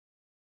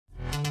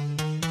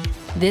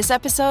This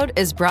episode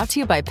is brought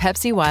to you by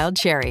Pepsi Wild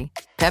Cherry.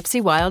 Pepsi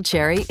Wild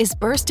Cherry is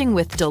bursting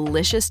with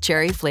delicious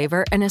cherry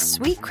flavor and a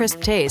sweet,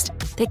 crisp taste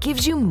that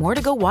gives you more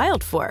to go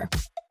wild for.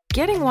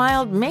 Getting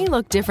wild may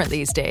look different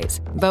these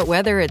days, but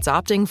whether it's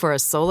opting for a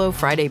solo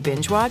Friday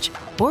binge watch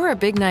or a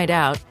big night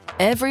out,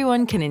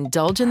 everyone can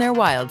indulge in their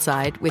wild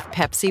side with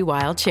Pepsi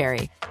Wild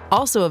Cherry.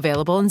 Also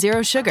available in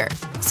Zero Sugar.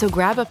 So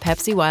grab a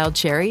Pepsi Wild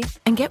Cherry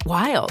and get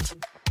wild.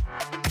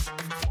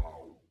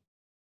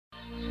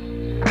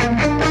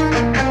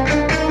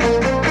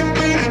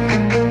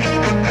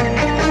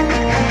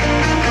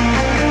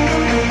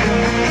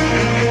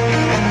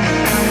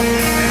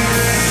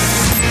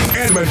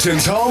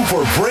 Edmonton's home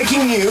for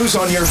breaking news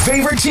on your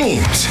favorite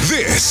teams.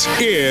 This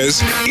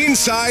is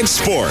Inside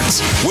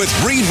Sports with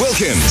Reed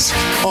Wilkins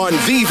on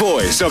the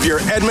voice of your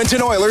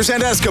Edmonton Oilers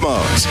and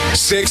Eskimos.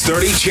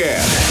 630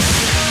 CHED.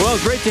 Well,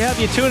 great to have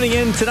you tuning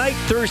in tonight.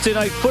 Thursday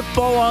Night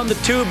Football on the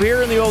tube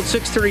here in the old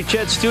 630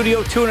 CHED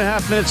studio.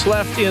 2.5 minutes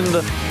left in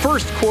the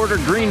first quarter.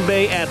 Green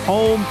Bay at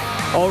home,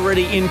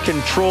 already in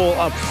control,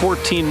 up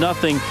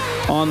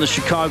 14-0 on the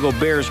Chicago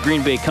Bears.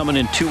 Green Bay coming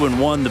in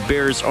 2-1. The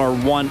Bears are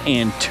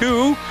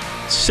 1-2.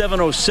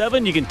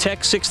 707. You can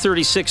text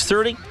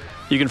 630-630.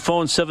 You can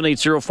phone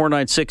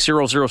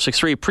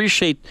 780-496-0063.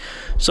 Appreciate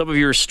some of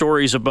your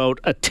stories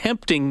about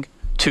attempting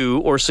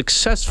to or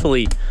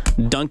successfully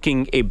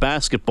dunking a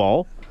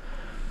basketball.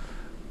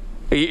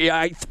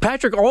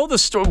 Patrick, what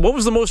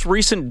was the most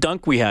recent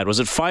dunk we had? Was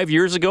it 5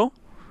 years ago?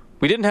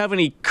 We didn't have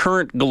any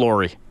current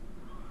glory.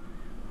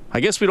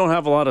 I guess we don't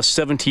have a lot of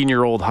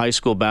 17-year-old high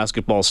school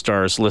basketball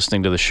stars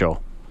listening to the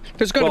show.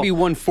 There's got to be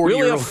one 40-year-old. We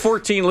only have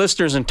 14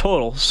 listeners in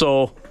total,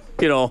 so,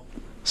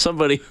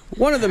 somebody.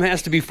 One of them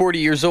has to be 40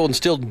 years old and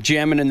still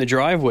jamming in the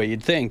driveway,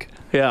 you'd think.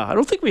 Yeah, I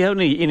don't think we have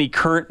any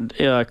current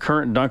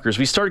dunkers.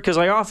 We started because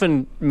I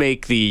often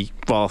make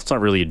it's not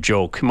really a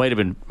joke. It might have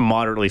been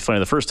moderately funny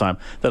the first time,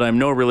 that I'm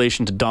no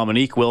relation to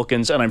Dominique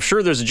Wilkins, and I'm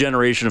sure there's a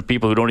generation of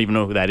people who don't even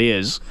know who that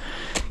is.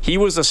 He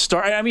was a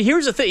star. I mean,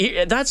 here's the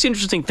thing. That's the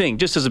interesting thing,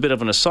 just as a bit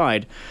of an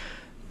aside.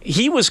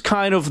 He was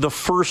kind of the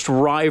first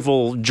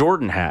rival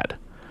Jordan had,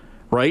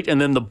 right? And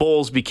then the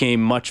Bulls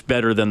became much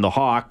better than the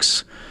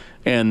Hawks,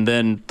 and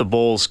then the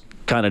Bulls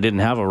kind of didn't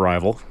have a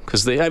rival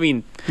because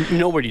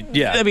nobody.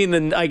 Yeah. I mean,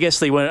 then I guess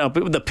they went up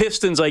the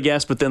Pistons, I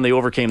guess, but then they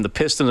overcame the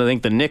Pistons. I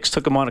think the Knicks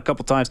took them on a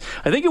couple times.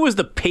 I think it was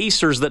the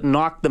Pacers that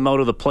knocked them out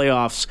of the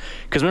playoffs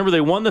because remember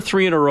they won the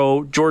 3 in a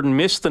row. Jordan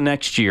missed the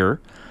next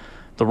year.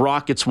 The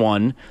Rockets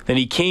won. Then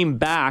he came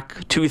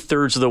back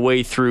 2/3 of the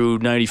way through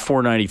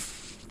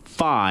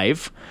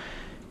 94-95.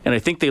 And I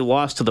think they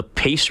lost to the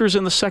Pacers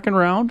in the second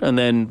round. And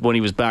then when he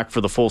was back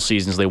for the full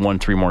seasons, they won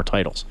 3 more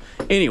titles.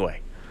 Anyway.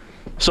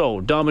 So,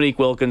 Dominique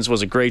Wilkins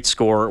was a great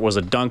scorer, was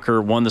a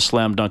dunker, won the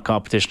slam dunk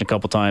competition a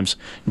couple times.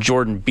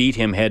 Jordan beat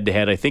him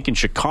head-to-head, I think, in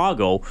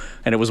Chicago,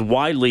 and it was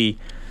widely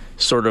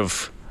sort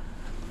of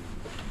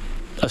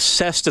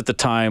assessed at the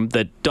time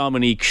that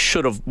Dominique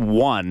should have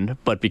won,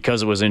 but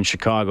because it was in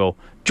Chicago,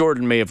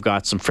 Jordan may have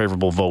got some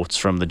favorable votes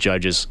from the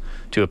judges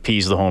to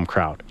appease the home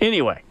crowd.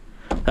 Anyway.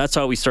 That's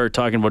how we started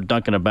talking about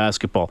dunking a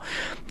basketball.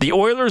 The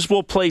Oilers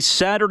will play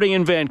Saturday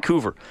in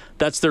Vancouver.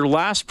 That's their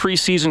last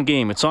preseason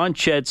game. It's on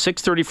CHED,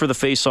 6:30 for the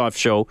face-off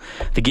show.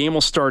 The game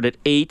will start at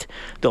 8.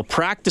 They'll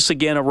practice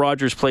again at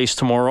Rogers Place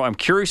tomorrow. I'm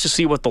curious to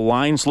see what the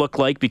lines look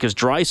like because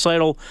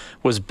Draisaitl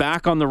was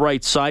back on the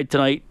right side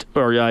tonight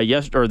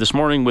or this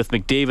morning with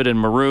McDavid and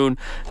Maroon.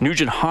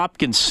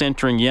 Nugent-Hopkins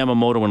centering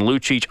Yamamoto and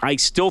Lucic.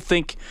 I've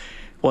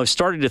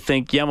started to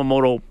think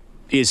Yamamoto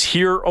is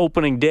here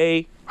opening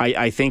day.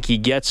 I think he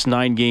gets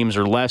 9 games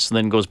or less and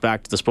then goes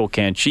back to the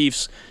Spokane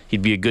Chiefs.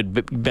 He'd be a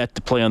good bet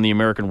to play on the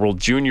American World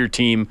Junior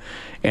team,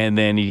 and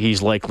then he's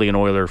likely an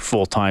Oiler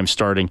full-time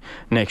starting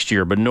next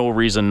year, but no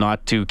reason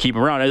not to keep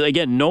him around.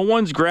 Again, no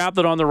one's grabbed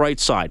it on the right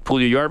side.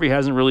 Puljujarvi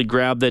hasn't really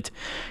grabbed it.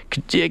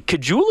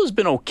 Kajula's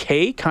been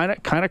okay, kind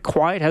of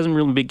quiet, hasn't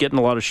really been getting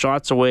a lot of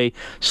shots away.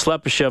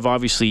 Slepyshev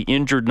obviously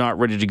injured, not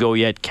ready to go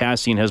yet.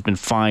 Kassian has been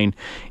fine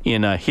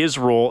in his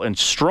role, and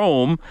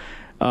Strome,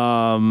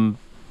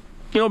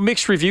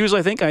 mixed reviews,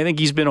 I think. I think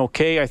he's been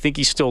okay. I think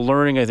he's still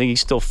learning. I think he's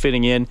still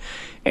fitting in.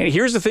 And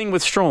here's the thing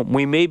with Strome.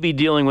 We may be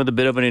dealing with a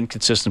bit of an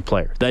inconsistent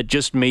player. That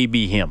just may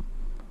be him.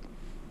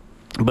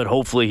 But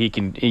hopefully he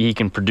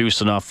can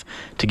produce enough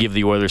to give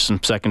the Oilers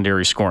some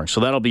secondary scoring. So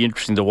that'll be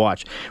interesting to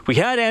watch. We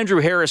had Andrew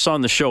Harris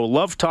on the show.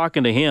 Loved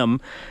talking to him.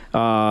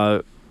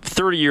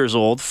 30 years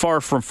old.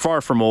 Far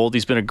from old.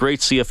 He's been a great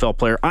CFL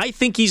player. I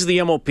think he's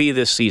the MOP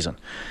this season.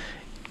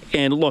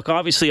 And look,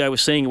 obviously I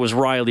was saying it was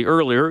Riley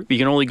earlier. You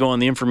can only go on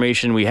the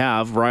information we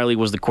have. Riley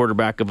was the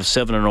quarterback of a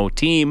 7-0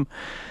 team.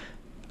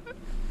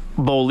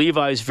 Bo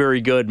Levi's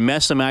very good.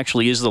 Messam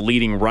actually is the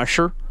leading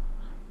rusher.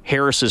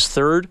 Harris is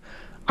third.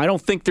 I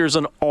don't think there's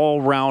an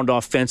all-round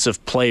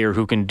offensive player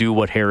who can do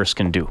what Harris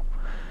can do.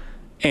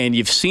 And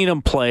you've seen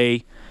him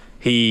play.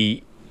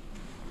 He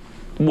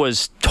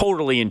was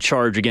totally in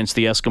charge against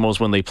the Eskimos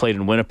when they played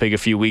in Winnipeg a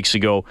few weeks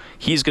ago.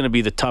 He's going to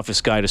be the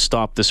toughest guy to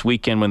stop this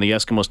weekend when the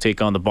Eskimos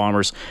take on the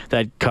Bombers.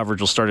 That coverage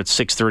will start at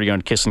 6:30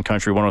 on Kissin'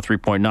 Country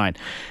 103.9.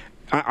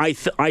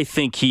 I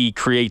think he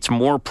creates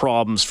more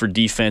problems for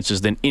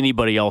defenses than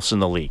anybody else in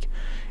the league.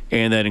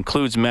 And that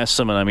includes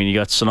Messam. I mean, you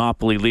got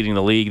Sinopoli leading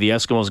the league. The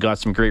Eskimos got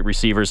some great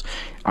receivers.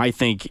 I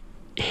think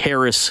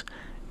Harris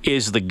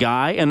is the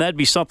guy, and that'd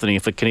be something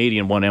if a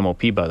Canadian won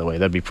MOP, by the way.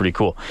 That'd be pretty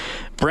cool.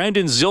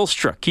 Brandon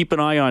Zylstra, keep an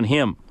eye on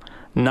him.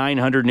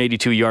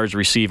 982 yards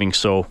receiving.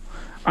 So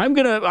I'm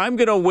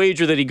gonna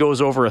wager that he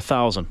goes over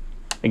 1,000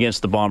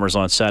 against the Bombers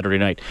on Saturday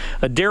night.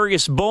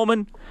 Darius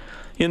Bowman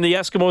in the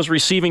Eskimos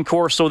receiving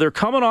corps. So they're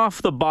coming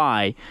off the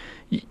bye.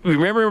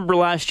 Remember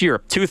last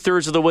year,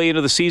 2/3 of the way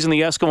into the season, the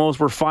Eskimos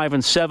were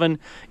 5-7.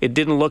 It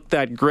didn't look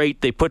that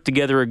great. They put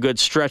together a good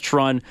stretch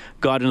run,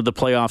 got into the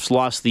playoffs,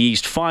 lost the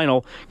East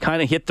Final,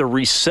 kind of hit the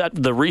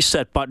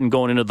reset button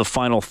going into the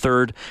final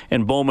third,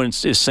 and Bowman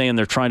is saying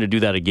they're trying to do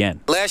that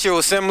again. Last year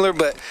was similar,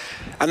 but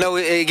I know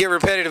it get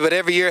repetitive, but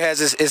every year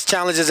has its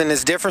challenges and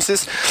its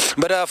differences.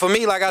 But for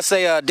me, like I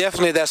say,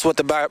 definitely that's what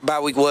the bye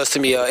week was to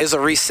me. It's a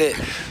reset.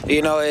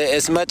 You know,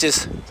 as much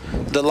as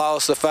the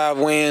loss of 5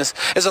 wins,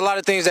 there's a lot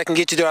of things that can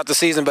get you throughout the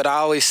season, but I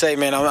always say,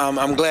 man,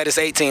 I'm glad it's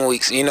 18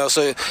 weeks, you know,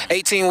 so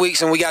 18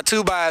 weeks and we got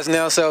 2 byes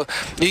now, so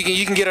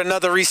you can get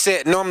another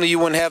reset. Normally you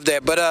wouldn't have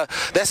that, but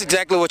that's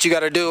exactly what you got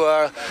to do.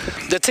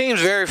 The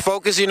team's very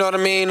focused, you know what I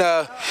mean?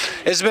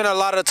 It's been a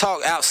lot of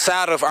talk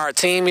outside of our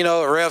team, you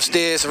know, refs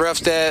this,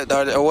 refs that,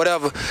 or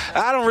whatever.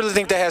 I don't really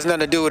think that has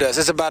nothing to do with us.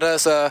 It's about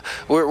us.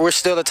 We're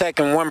still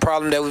attacking one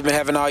problem that we've been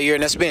having all year,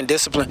 and that's being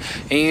disciplined.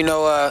 And, you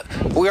know,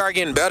 we are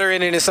getting better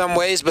in it in some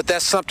ways, but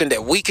that's something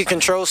that we can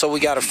control, so we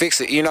got to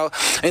fix it, you know.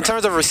 In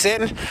terms of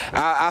resetting,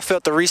 I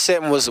felt the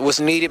resetting was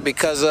needed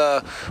because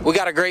we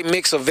got a great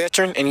mix of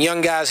veteran and young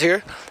guys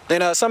here.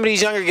 And some of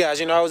these younger guys,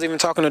 you know, I was even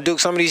talking to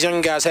Duke, some of these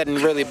young guys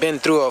hadn't really been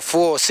through a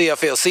full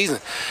CFL season.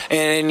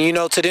 And you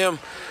know, to them,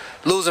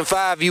 losing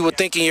 5, you would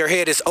think in your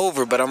head it's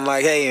over, but I'm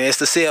like, hey, it's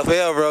the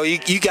CFL, bro.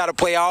 You got to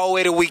play all the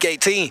way to week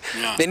 18.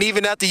 Yeah. And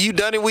even after you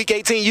done in week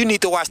 18, you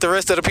need to watch the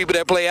rest of the people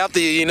that play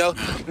after you, you know,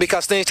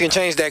 because things can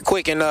change that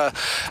quick. And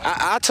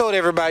I told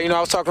everybody, you know,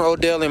 I was talking to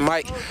Odell and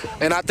Mike,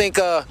 and I think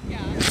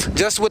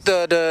just with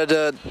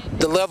the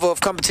level of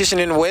competition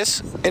in the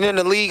West and in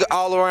the league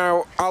all the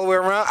way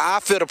around, I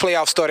feel the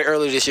playoffs started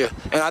early this year.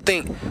 And I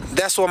think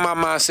that's what my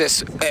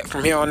mindset's at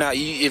from here on out.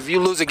 If you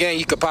lose a game,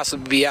 you could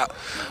possibly be out.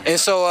 And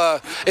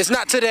so it's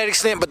not to that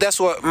extent, but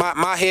that's what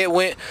my head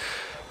went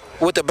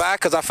with the bye,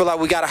 because I feel like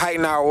we got to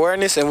heighten our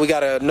awareness and we got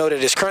to know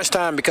that it's crunch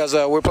time because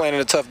we're playing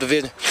in a tough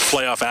division.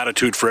 Playoff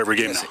attitude for every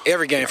game now.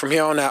 Every game from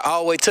here on out,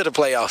 all the way to the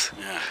playoffs.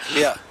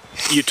 Yeah.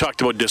 You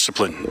talked about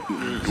discipline.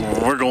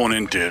 We're going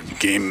into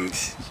game,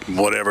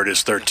 whatever it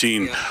is,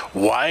 13.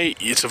 Why?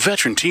 It's a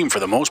veteran team for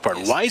the most part.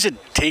 Why is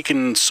it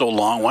taken so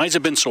long? Why has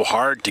it been so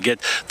hard to get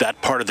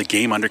that part of the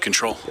game under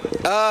control?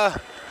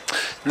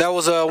 That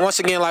was once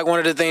again like one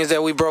of the things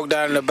that we broke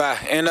down in the bye.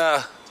 And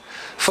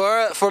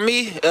for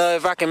me,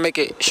 if I can make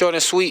it short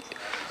and sweet,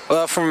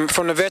 from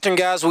the veteran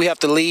guys, we have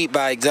to lead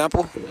by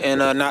example and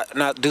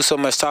not do so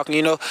much talking.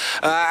 You know,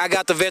 I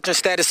got the veteran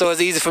status, so it's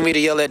easy for me to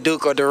yell at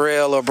Duke or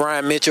Darrell or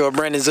Brian Mitchell or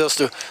Brandon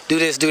Zylstra, do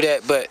this, do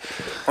that. But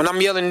when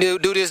I'm yelling, do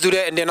this, do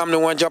that, and then I'm the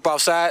one jump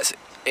off sides,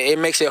 it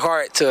makes it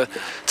hard to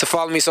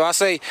follow me. So I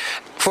say,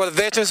 for the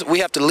veterans, we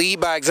have to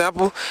lead by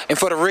example, and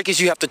for the rookies,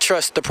 you have to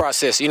trust the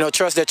process. You know,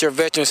 trust that your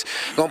veterans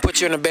gonna put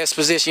you in the best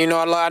position. You know,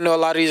 I know a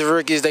lot of these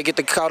rookies, they get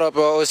caught up.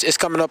 Oh, it's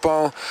coming up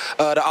on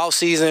the off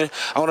season.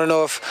 I want to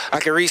know if I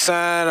can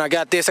re-sign. I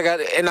got this.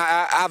 And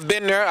I've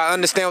been there. I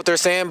understand what they're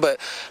saying, but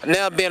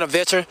now being a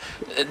veteran,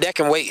 that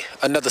can wait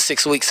another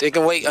 6 weeks. It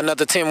can wait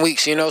another 10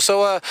 weeks. You know,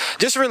 so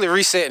just really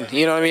resetting.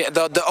 You know what I mean?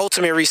 The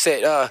ultimate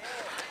reset.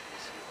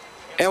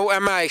 And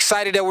am I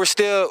excited that we're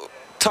still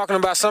talking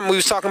about something we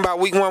was talking about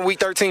week 1, week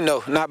 13?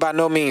 No, not by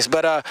no means.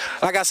 But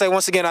like I say,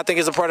 once again, I think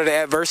it's a part of the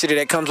adversity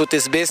that comes with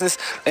this business.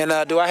 And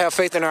do I have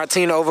faith in our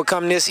team to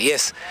overcome this?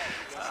 Yes.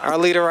 Our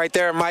leader right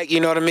there, Mike, you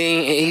know what I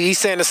mean? He's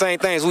saying the same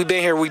things. We've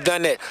been here, we've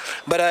done that.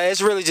 But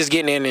it's really just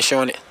getting in and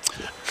showing it.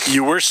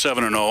 You were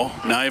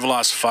 7-0. Now you've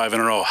lost 5 in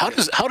a row. How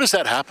does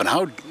that happen?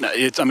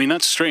 I mean,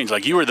 that's strange.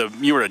 Like you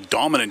were a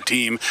dominant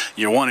team.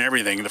 You won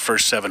everything the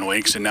first 7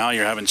 weeks, and now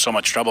you're having so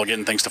much trouble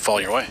getting things to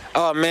fall your way.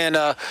 Oh man,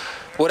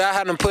 without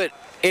having to put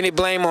any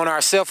blame on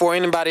ourselves or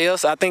anybody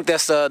else, I think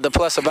that's the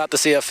plus about the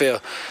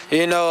CFL.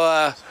 You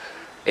know,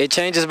 it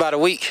changes by the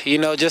week. You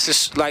know, just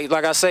as, like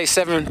I say,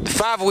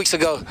 5 weeks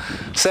ago,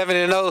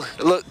 7-0.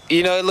 Look,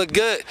 you know, it looked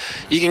good.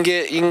 You can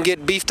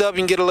get beefed up. You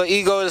can get a little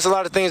ego. There's a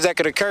lot of things that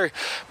could occur.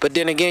 But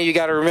then again, you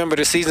got to remember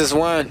the season's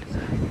won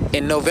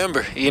in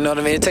November. You know what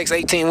I mean? It takes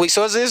 18 weeks.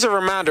 So it's a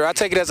reminder. I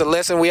take it as a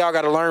lesson. We all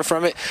got to learn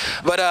from it.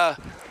 But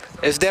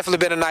it's definitely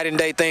been a night and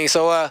day thing.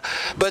 So,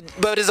 but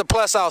it's a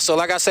plus also.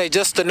 Like I say,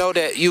 just to know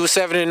that you were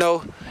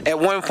 7-0 at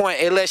one point,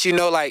 it lets you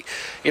know, like,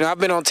 you know, I've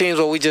been on teams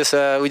where we just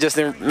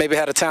didn't maybe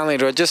had a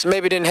talent or just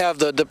maybe didn't have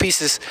the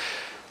pieces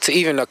to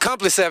even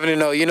accomplish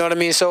 7-0. You know what I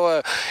mean?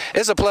 So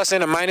it's a plus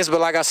and a minus.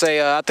 But like I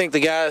say, I think the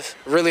guys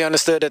really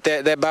understood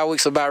that bye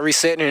week's about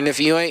resetting. And if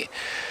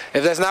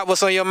that's not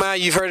what's on your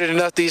mind, you've heard it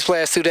enough these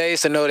last 2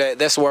 days to know that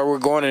that's where we're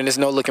going and there's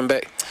no looking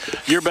back.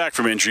 You're back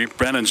from injury.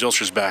 Brandon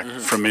Zylstra's back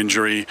from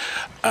injury.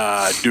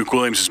 Duke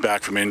Williams is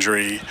back from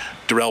injury.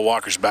 Darrell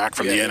Walker's back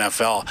from the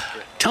NFL.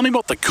 Tell me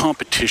about the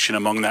competition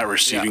among that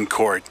receiving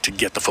corps to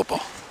get the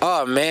football.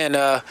 Oh,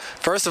 man.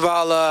 First of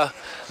all,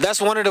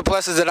 that's one of the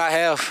pluses that I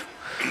have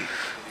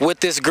with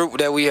this group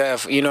that we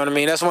have. You know what I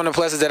mean? That's one of the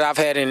pluses that I've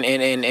had in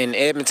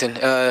Edmonton.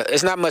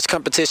 It's not much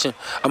competition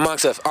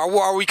amongst us.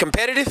 Are we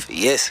competitive?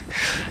 Yes.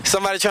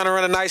 Somebody trying to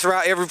run a nice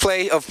route every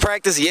play of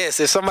practice? Yes.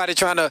 Is somebody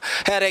trying to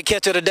have that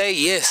catch of the day?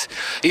 Yes.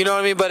 You know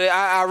what I mean? But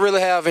I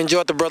really have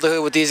enjoyed the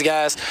brotherhood with these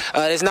guys.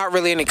 There's not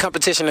really any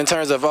competition in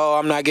terms of,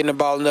 I'm not getting the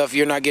ball enough,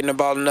 you're not getting the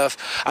ball enough.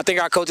 I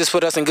think our coaches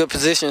put us in good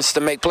positions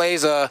to make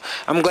plays.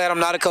 I'm glad I'm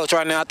not a coach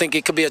right now. I think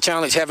it could be a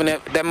challenge having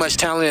that much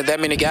talent and that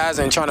many guys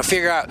and trying to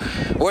figure out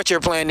what your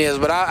plan is.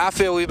 But I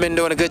feel we've been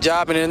doing a good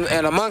job,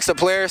 and amongst the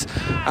players,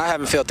 I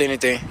haven't felt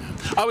anything.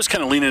 I was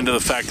kind of leaning into the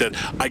fact that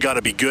I got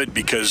to be good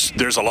because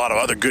there's a lot of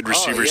other good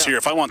receivers here.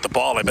 If I want the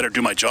ball, I better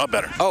do my job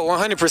better. Oh,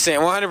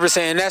 100%.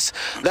 And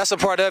that's a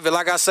part of it.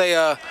 Like I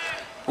say,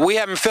 we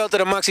haven't felt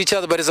it amongst each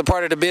other, but it's a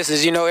part of the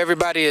business. You know,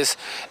 everybody is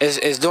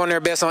doing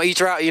their best on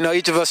each route. You know,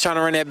 each of us trying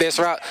to run that best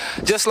route.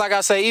 Just like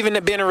I say,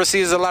 even being a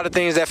receiver, there's a lot of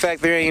things that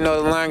factor in. You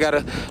know, the line got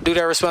to do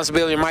their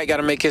responsibility. Mike got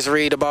to make his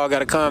read. The ball got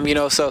to come, you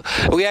know. So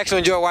we actually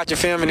enjoy watching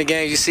film in the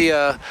game. You see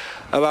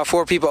about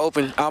 4 people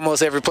open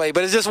almost every play.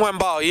 But it's just one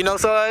ball, you know.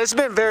 So it's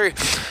been very,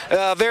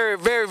 very,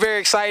 very, very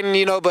exciting,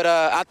 you know. But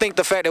I think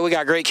the fact that we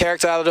got great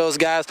character out of those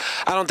guys,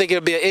 I don't think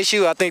it'll be an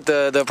issue. I think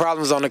the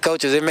problem's on the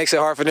coaches. It makes it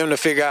hard for them to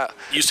figure out.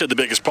 You said the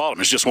biggest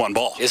problem is just one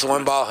ball. It's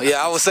one ball.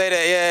 Yeah, I would say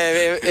that.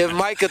 Yeah, if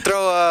Mike could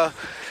throw,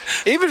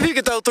 even if he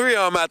could throw 3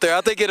 of them out there,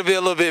 I think it'll be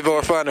a little bit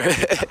more funner.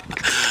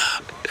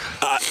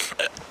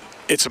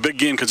 It's a big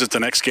game because it's the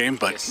next game,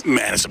 but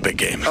man, it's a big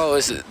game. Oh,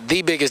 it's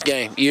the biggest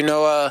game. You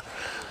know,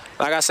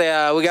 like I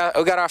say, we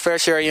got our fair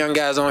share of young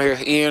guys on here.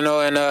 You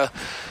know, and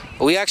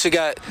we actually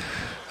got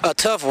a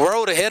tough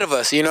road ahead of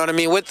us, you know what I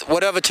mean, with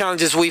whatever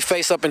challenges we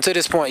face up until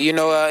this point, you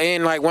know,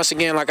 and like once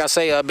again, like I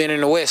say, I've been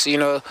in the West, you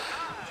know,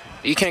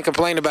 you can't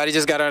complain about it. You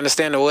just got to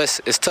understand the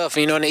West is tough,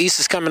 you know, and the East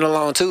is coming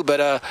along too,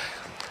 but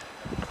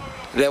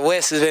the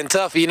West has been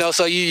tough, you know,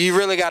 so you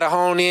really got to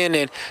hone in,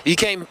 and you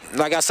can't,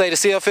 like I say, the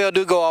CFL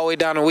do go all the way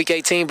down to Week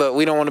 18, but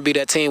we don't want to be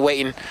that team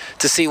waiting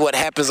to see what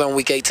happens on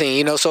Week 18,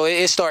 you know, so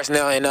it starts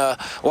now, and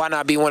why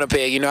not be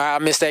Winnipeg? You know, I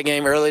missed that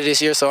game earlier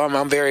this year, so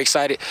I'm very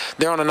excited.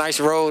 They're on a nice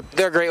road.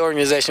 They're a great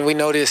organization. We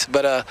know this,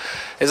 but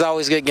it's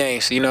always good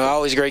games, you know,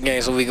 always great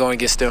games when we go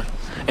against them,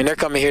 and they're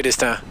coming here this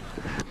time.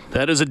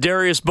 That is a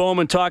Darius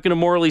Bowman talking to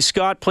Morley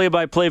Scott,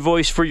 play-by-play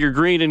voice for your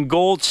green and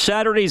gold.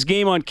 Saturday's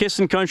game on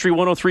Kissin' Country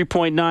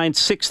 103.9,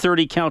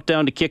 6:30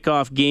 countdown to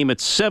kickoff game at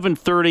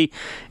 7:30.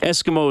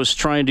 Eskimos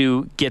trying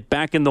to get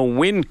back in the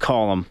win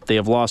column. They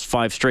have lost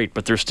 5 straight,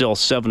 but they're still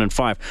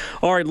 7-5.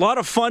 All right, a lot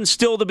of fun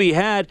still to be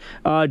had.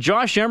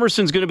 Josh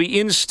Emerson's going to be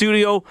in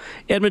studio.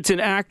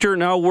 Edmonton actor,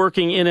 now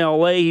working in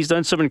L.A. He's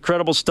done some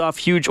incredible stuff.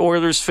 Huge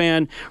Oilers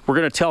fan. We're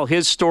going to tell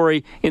his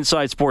story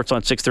inside sports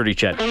on 6:30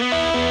 Chet.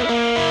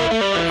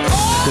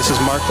 This is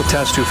Mark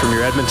Letestu from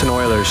your Edmonton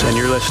Oilers, and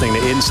you're listening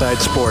to Inside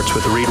Sports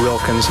with Reed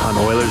Wilkins on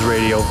Oilers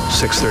Radio,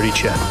 630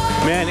 Chet.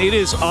 Man, it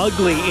is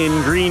ugly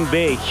in Green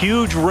Bay.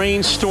 Huge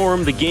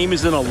rainstorm. The game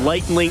is in a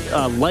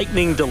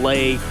lightning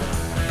delay.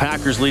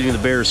 Packers leading the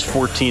Bears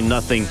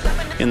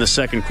 14-0 in the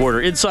second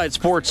quarter. Inside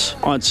Sports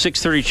on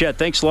 630 Chet.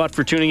 Thanks a lot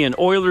for tuning in.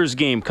 Oilers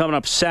game coming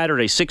up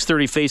Saturday,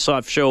 6:30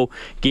 face-off show.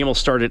 Game will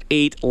start at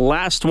 8.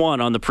 Last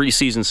one on the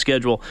preseason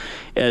schedule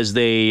as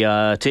they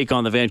take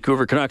on the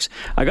Vancouver Canucks.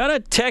 I got a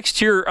text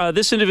here.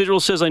 This individual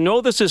says, I know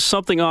this is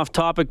something off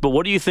topic, but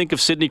what do you think of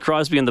Sidney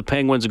Crosby and the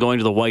Penguins going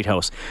to the White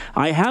House?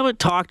 I haven't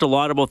talked a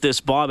lot about this.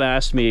 Bob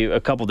asked me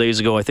a couple days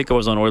ago. I think I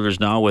was on Oilers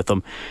Now with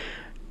him.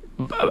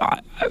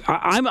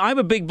 I'm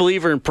a big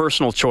believer in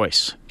personal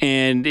choice,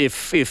 and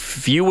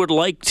if you would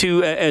like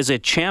to, as a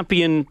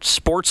champion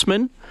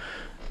sportsman,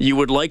 you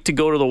would like to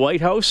go to the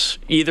White House,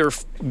 either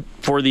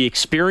for the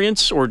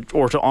experience or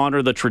to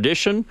honor the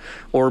tradition,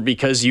 or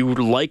because you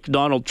like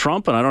Donald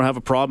Trump, and I don't have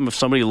a problem if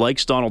somebody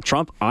likes Donald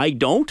Trump. I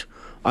don't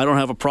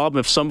have a problem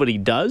if somebody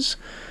does.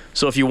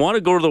 So if you want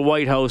to go to the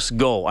White House,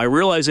 go. I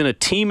realize in a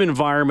team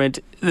environment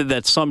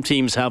that some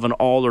teams have an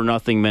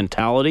all-or-nothing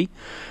mentality.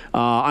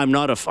 I'm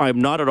not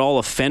at all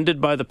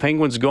offended by the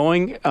Penguins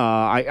going.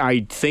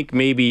 I think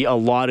maybe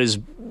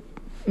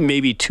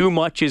too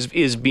much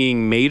is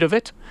being made of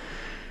it.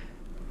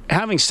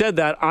 Having said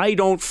that, I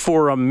don't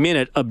for a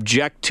minute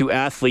object to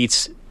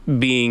athletes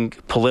being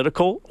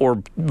political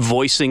or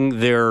voicing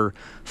their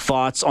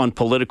thoughts on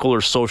political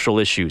or social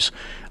issues.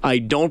 I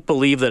don't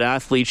believe that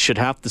athletes should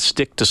have to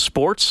stick to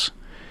sports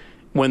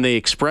when they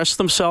express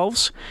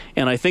themselves,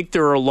 and I think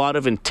there are a lot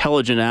of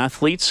intelligent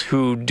athletes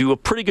who do a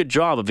pretty good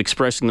job of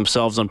expressing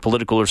themselves on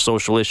political or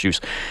social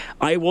issues.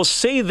 I will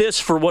say this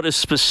for what is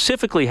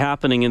specifically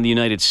happening in the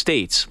United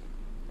States.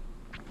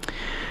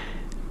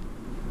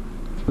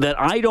 that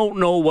I don't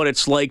know what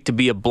it's like to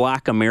be a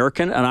black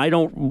American, and I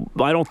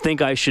don't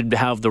think I should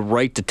have the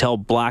right to tell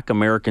black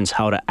Americans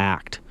how to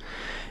act.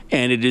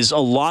 And it is a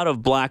lot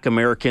of black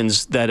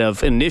Americans that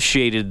have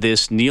initiated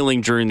this, kneeling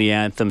during the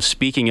anthem,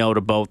 speaking out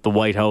about the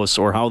White House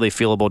or how they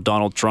feel about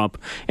Donald Trump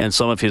and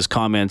some of his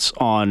comments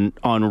on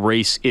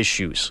race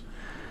issues.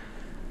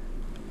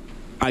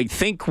 I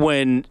think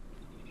I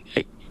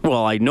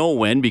know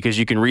when, because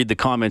you can read the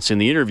comments in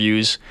the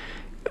interviews,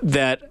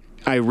 that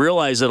I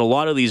realize that a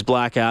lot of these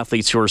black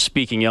athletes who are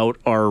speaking out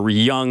are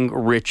young,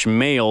 rich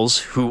males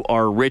who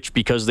are rich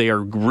because they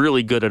are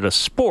really good at a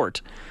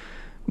sport.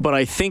 But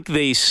I think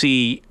they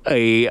see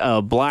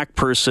a black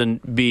person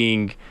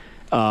being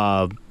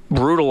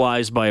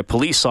brutalized by a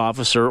police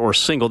officer or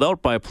singled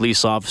out by a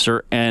police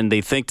officer, and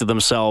they think to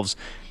themselves,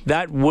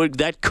 that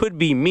could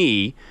be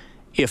me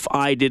if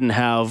I didn't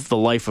have the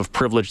life of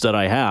privilege that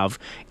I have.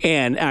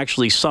 And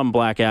actually, some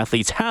black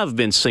athletes have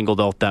been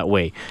singled out that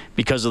way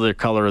because of the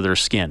color of their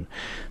skin.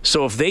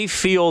 So if they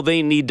feel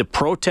they need to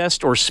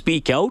protest or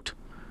speak out,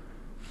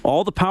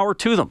 all the power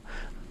to them.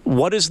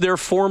 What is their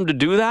form to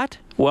do that?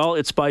 Well,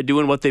 it's by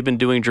doing what they've been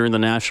doing during the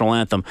national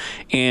anthem.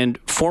 And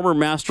former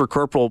Master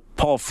Corporal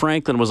Paul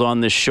Franklin was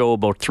on this show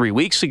about 3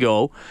 weeks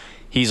ago.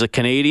 He's a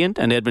Canadian,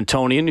 an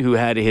Edmontonian, who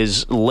had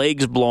his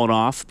legs blown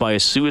off by a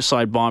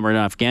suicide bomber in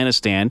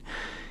Afghanistan.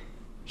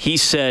 He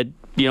said,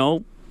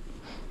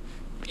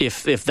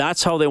 if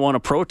that's how they want to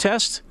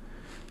protest,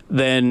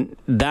 then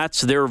that's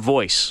their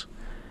voice.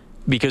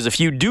 Because if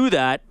you do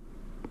that,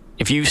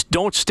 if you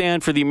don't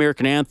stand for the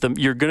American anthem,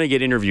 you're going to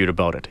get interviewed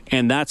about it.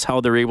 And that's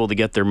how they're able to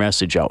get their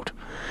message out.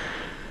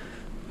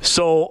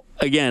 So,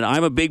 again,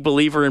 I'm a big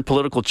believer in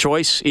political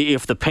choice.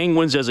 If the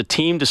Penguins as a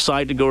team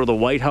decide to go to the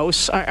White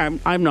House,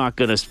 I'm not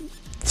going to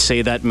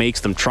say that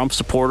makes them Trump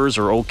supporters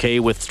or okay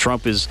with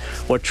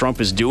what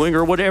Trump is doing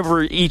or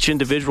whatever each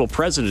individual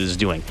president is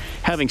doing.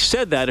 Having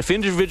said that, if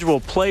individual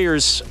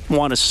players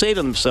want to say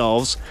to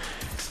themselves,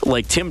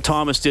 like Tim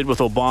Thomas did with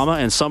Obama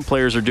and some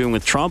players are doing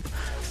with Trump,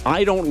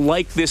 I don't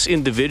like this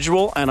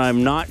individual and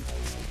I'm not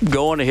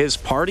going to his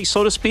party,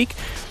 so to speak,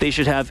 they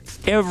should have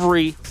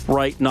every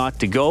right not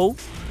to go,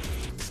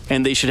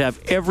 and they should have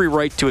every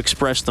right to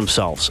express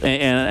themselves.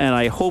 And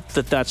I hope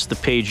that that's the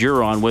page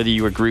you're on, whether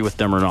you agree with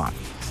them or not.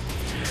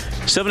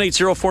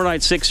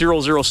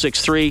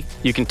 780-496-0063.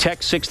 You can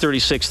text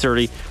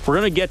 630-630. We're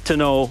going to get to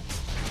know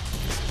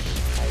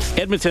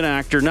Edmonton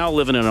actor, now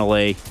living in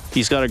L.A.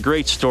 He's got a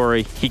great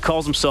story. He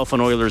calls himself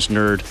an Oilers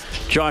nerd.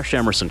 Josh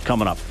Emerson,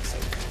 coming up.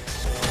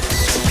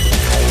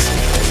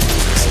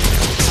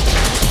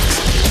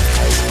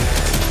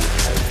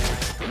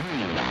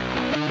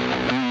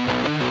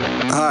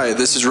 Hi,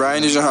 this is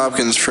Ryan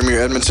Nugent-Hopkins from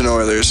your Edmonton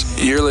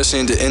Oilers. You're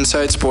listening to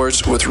Inside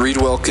Sports with Reed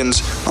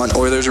Wilkins on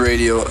Oilers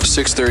Radio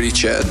 630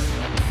 CHED.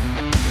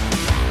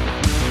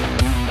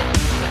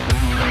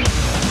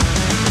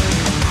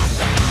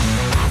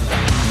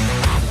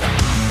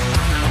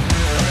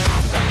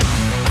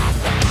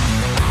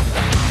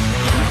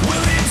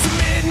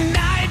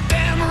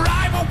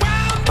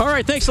 All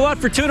right, thanks a lot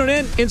for tuning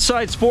in.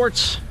 Inside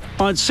Sports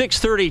on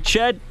 630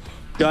 CHED.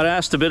 Got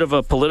asked a bit of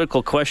a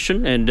political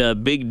question,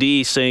 and Big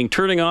D saying,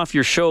 turning off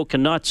your show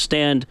cannot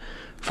stand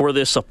for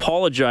this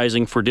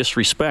apologizing for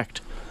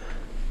disrespect.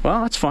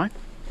 Well, that's fine.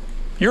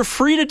 You're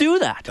free to do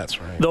that. That's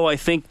right. Though I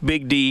think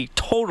Big D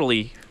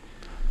totally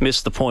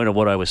missed the point of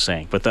what I was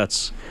saying, but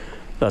that's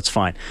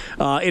fine.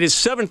 It is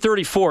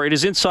 7:34. It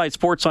is Inside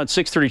Sports on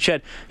 630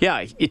 CHED.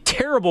 Yeah,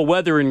 terrible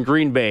weather in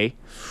Green Bay.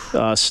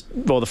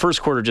 The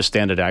first quarter just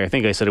ended. I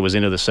think I said it was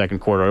into the second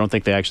quarter. I don't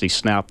think they actually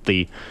snapped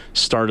the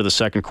start of the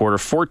second quarter.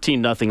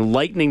 14-0,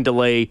 lightning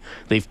delay.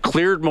 They've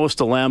cleared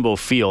most of Lambeau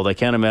Field. I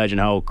can't imagine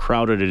how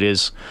crowded it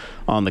is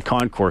on the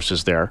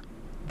concourses there.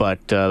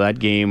 But that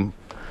game,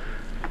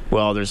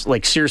 well, there's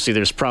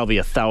probably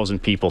 1,000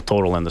 people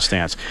total in the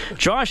stands.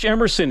 Josh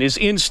Emerson is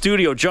in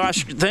studio.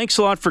 Josh, thanks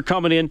a lot for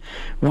coming in.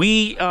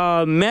 We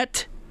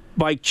met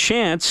by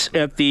chance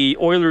at the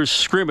Oilers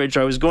scrimmage.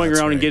 I was going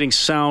around and getting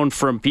sound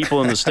from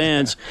people in the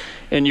stands,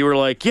 and you were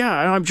like,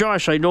 yeah, I'm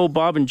Josh. I know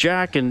Bob and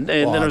Jack. And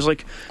then I was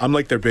like... I'm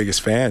like their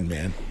biggest fan,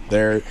 man.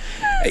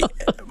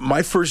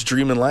 My first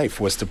dream in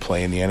life was to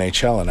play in the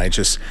NHL, and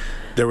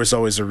there was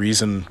always a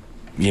reason...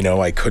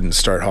 I couldn't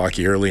start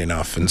hockey early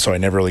enough, and so I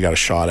never really got a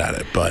shot at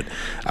it. But,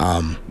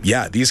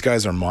 these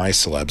guys are my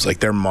celebs. Like,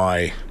 they're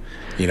my,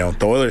 the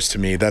Oilers to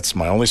me, that's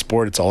my only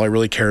sport. It's all I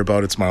really care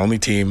about. It's my only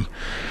team.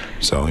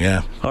 So,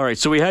 yeah. All right,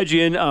 so we had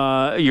you in.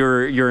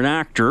 You're an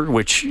actor,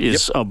 which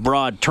is a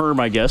broad term,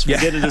 I guess. We'll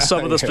get into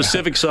some of the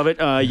specifics of it.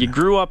 You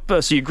grew up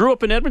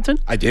in Edmonton?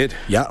 I did,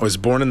 yeah. I was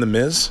born in the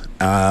Miz.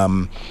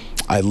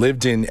 I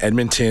lived in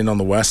Edmonton on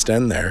the West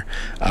End there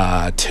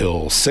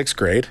till 6th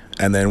grade,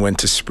 and then went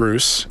to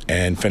Spruce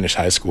and finished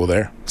high school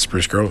there,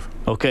 Spruce Grove.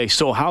 Okay,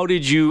 so how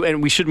did you?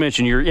 And we should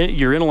mention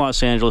you're in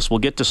Los Angeles. We'll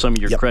get to some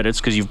of your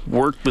credits because you've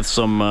worked with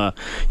some.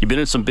 You've been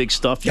in some big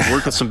stuff. You've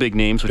worked with some big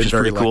names, which is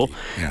pretty cool.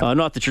 Yeah.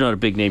 Not that you're not a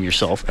big name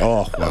yourself.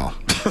 Oh well,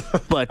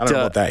 but I don't know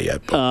about that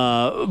yet.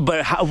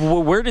 But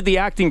where did the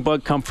acting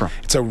bug come from?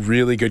 It's a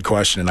really good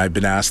question, and I've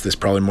been asked this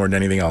probably more than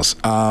anything else.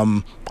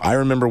 I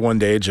remember one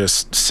day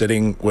just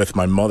sitting with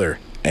my mother,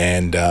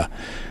 and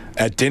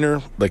at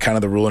dinner,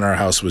 the rule in our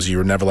house was you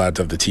were never allowed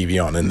to have the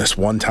TV on. And this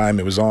one time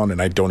it was on,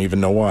 and I don't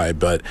even know why,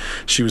 but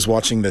she was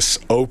watching this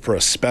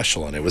Oprah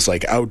special, and it was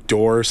like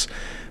outdoors.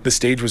 The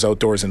stage was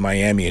outdoors in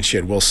Miami, and she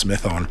had Will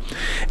Smith on.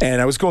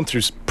 And I was going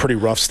through pretty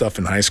rough stuff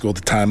in high school at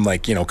the time,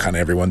 kind of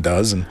everyone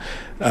does. And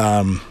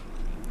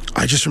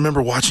I just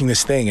remember watching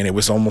this thing, and it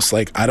was almost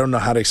like, I don't know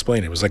how to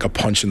explain it. It was like a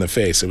punch in the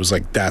face. It was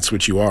like, that's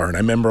what you are. And I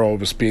remember all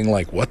of us being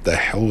like, what the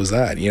hell was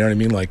that? You know what I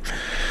mean?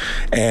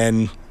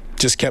 And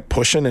just kept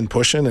pushing and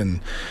pushing.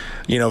 And,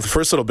 the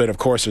first little bit, of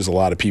course, there's a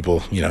lot of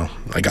people,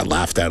 I got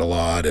laughed at a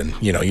lot. And,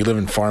 you live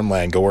in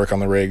farmland, go work on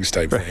the rigs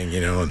type thing,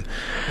 And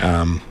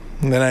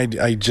then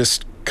I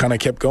just kind of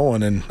kept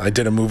going. And I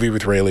did a movie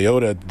with Ray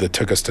Liotta that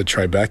took us to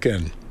Tribeca,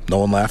 and no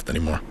one laughed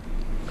anymore.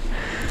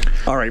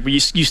 All right, but you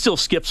still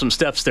skipped some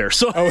steps there.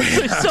 So,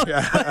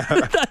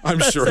 I'm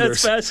sure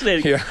that's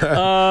fascinating.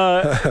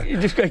 Yeah.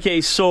 Okay,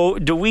 so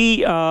do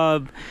we?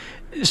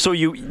 So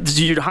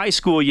you're high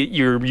school.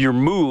 You're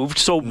moved.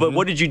 So, but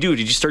what did you do?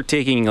 Did you start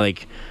taking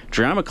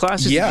drama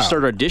classes? Yeah. Did you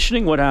start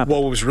auditioning? What happened?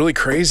 Well, what was really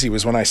crazy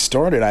was when I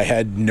started, I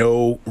had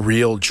no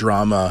real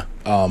drama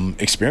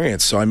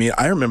experience. So,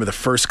 I remember the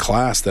first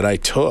class that I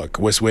took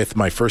was with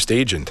my first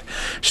agent.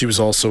 She was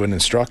also an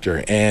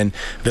instructor. And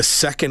the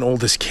second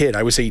oldest kid,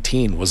 I was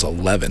 18, was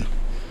 11.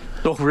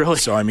 Oh, really?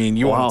 So,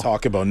 you want to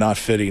talk about not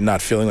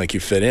feeling like you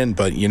fit in,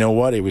 but you know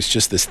what? It was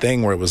just this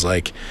thing where it was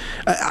like,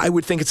 I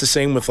would think it's the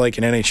same with an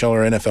NHL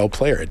or NFL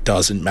player. It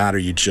doesn't matter.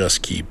 You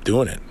just keep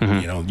doing it.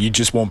 Mm-hmm. You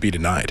just won't be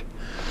denied.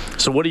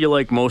 So what do you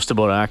like most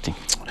about acting?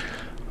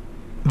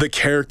 The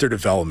character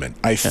development.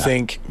 I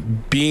think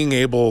being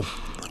able...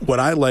 What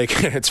I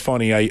like, it's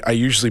funny, I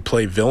usually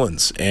play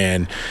villains,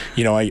 and,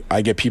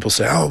 I get people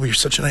say, oh, you're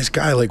such a nice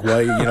guy,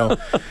 why,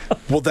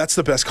 well, that's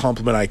the best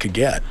compliment I could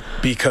get,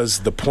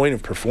 because the point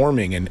of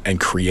performing and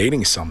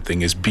creating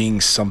something is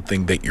being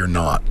something that you're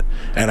not.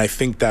 And I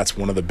think that's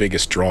one of the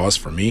biggest draws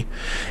for me,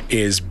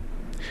 is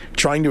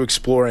trying to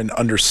explore and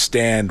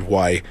understand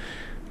why,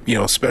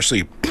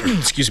 especially,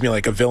 excuse me,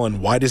 like a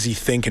villain, why does he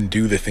think and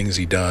do the things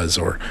he does,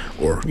 or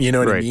you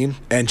know what I mean?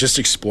 And just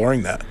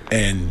exploring that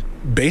and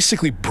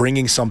basically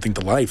bringing something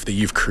to life that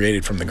you've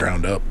created from the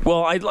ground up.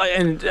 Well, I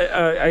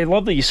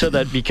love that you said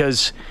that,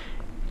 because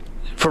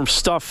from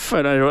stuff,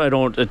 and I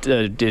don't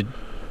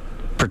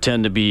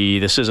pretend to be,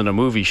 this isn't a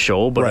movie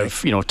show, but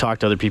I've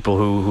talked to other people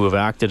who have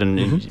acted, and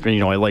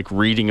I like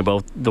reading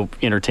about the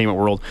entertainment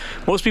world.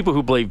 Most people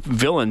who play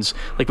villains,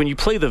 when you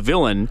play the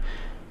villain,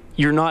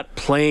 you're not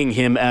playing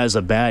him as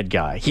a bad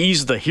guy.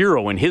 He's the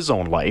hero in his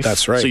own life.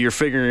 That's right. So you're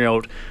figuring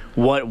out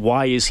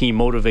why is he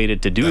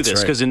motivated to do this?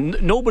 Because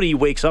nobody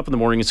wakes up in the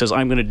morning and says,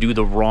 I'm going to do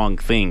the wrong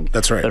thing.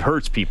 That's right. That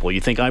hurts people. You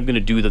think, I'm going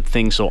to do the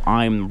thing so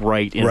I'm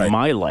right in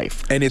my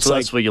life. And it's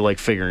that's what you like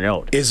figuring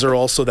out. Is there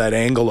also that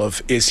angle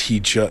of,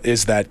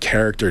 is that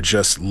character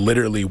just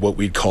literally what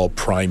we'd call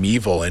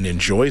primeval and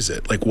enjoys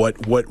it?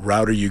 What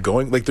route are you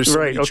going? There's so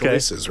many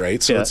choices,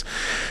 right? So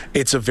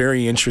it's a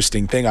very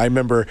interesting thing. I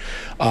remember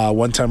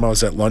one time I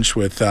was at lunch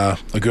with a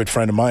good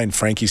friend of mine,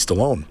 Frankie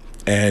Stallone.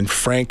 And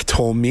Frank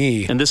told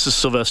me... And this is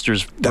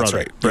Sylvester's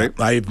brother. That's right.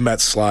 I've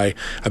met Sly.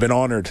 I've been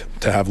honored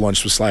to have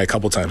lunch with Sly a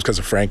couple times because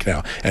of Frank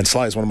now. And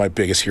Sly is one of my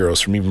biggest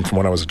heroes even from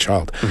when I was a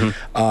child.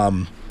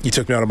 Mm-hmm. He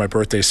took me out on my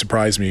birthday,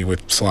 surprised me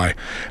with Sly.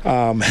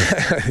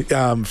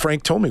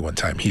 Frank told me one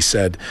time, he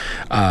said,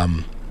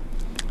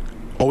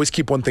 always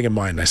keep one thing in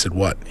mind. I said,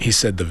 what? He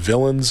said, the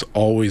villains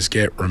always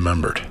get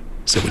remembered.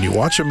 So when you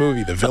watch a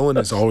movie, the villain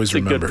is always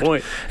remembered. That's a good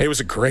point. It was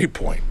a great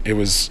point. It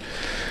was,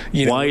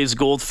 Why is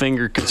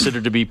Goldfinger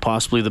considered to be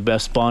possibly the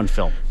best Bond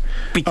film?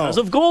 Because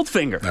of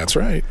Goldfinger. That's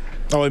right.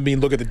 Oh,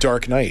 look at The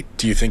Dark Knight.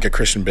 Do you think of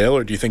Christian Bale,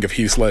 or do you think of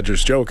Heath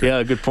Ledger's Joker?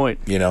 Yeah, good point.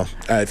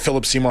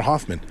 Philip Seymour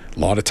Hoffman. A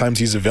lot of times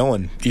he's a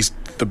villain. He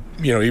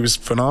was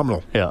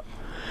phenomenal. Yeah.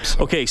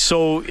 Okay,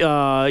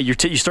 so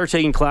you start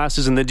taking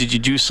classes, and then did you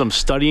do some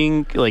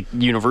studying,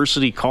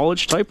 university,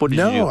 college type? What did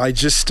you do? No, I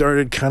just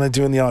started kind of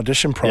doing the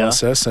audition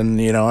process,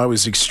 and I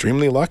was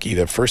extremely lucky.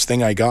 The first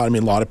thing I got, a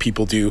lot of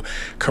people do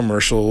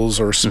commercials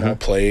or small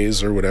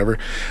plays or whatever.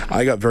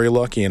 I got very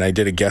lucky, and I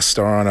did a guest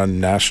star on a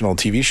national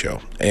TV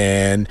show,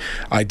 and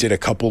I did a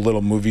couple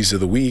little movies of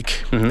the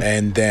week,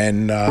 and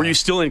then... Were you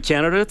still in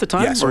Canada at the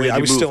time? Yes, I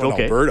was still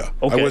in Alberta.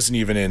 Okay. I wasn't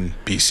even in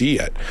BC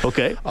yet.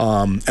 Okay.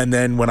 And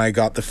then when I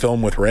got the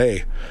film with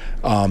Ray,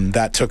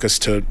 that took us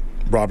to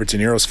Robert De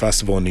Niro's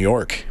festival in New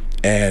York,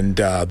 and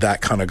that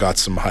kind of got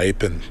some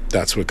hype, and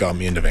that's what got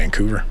me into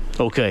Vancouver.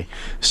 Okay,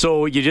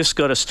 so you just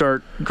got to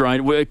start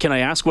grind. Can I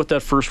ask what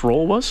that first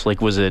role was?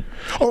 Like, was it?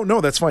 Oh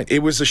no, that's fine. It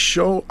was a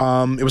show.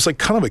 It was like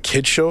kind of a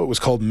kid show. It was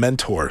called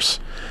Mentors.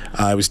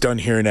 It was done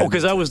here in Edmonton.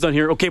 Because that was done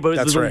here. Okay, but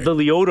That's right. the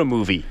Leota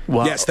movie.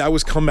 Wow. Yes, that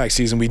was comeback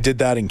season. We did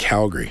that in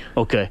Calgary.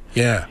 Okay.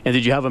 Yeah. And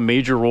did you have a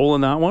major role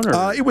in that one?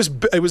 Or? It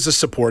was a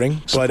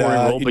supporting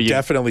role, but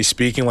definitely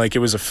speaking, like it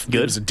was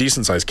a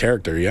decent sized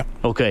character. Yeah.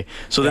 Okay,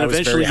 so then I was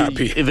very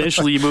happy.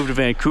 eventually you moved to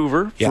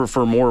Vancouver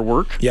for more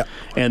work. Yeah.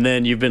 And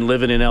then you've been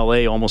living in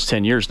LA almost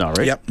 10 years now,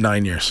 right? Yep,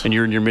 9 years. And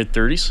you're in your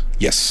mid-30s?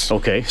 Yes.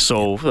 Okay,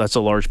 so that's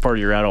a large part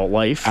of your adult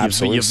life.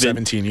 Absolutely, you've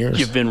been, 17 years.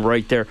 You've been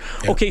right there.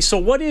 Yeah. Okay, so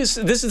what is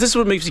this? This is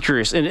what makes me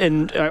curious.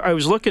 And I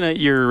was looking at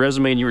your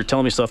resume and you were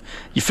telling me stuff.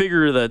 You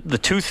figure that The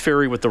Tooth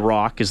Fairy with The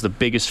Rock is the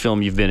biggest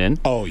film you've been in.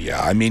 Oh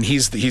yeah, I mean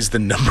he's the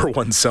number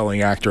one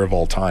selling actor of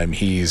all time.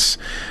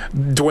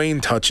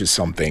 Dwayne touches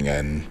something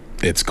and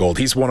it's gold.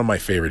 He's one of my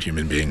favorite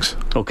human beings.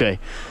 Okay.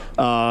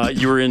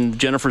 You were in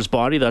Jennifer's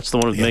Body. That's the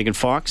one with Megan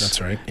Fox.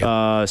 That's right.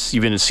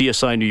 You've been in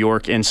CSI New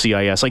York,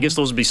 NCIS. I guess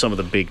those would be some of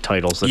the big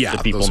titles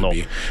that people know.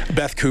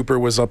 Beth Cooper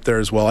was up there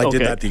as well. I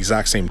did that the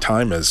exact same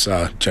time as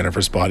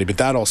Jennifer's Body, but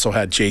that also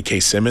had J.K.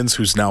 Simmons,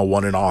 who's now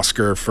won an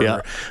Oscar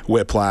for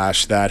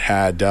Whiplash. That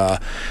had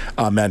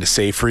Amanda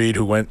Seyfried,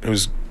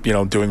 who's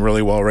doing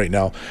really well right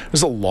now.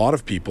 There's a lot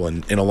of people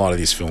in a lot of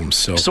these films.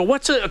 So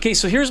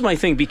so here's my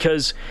thing,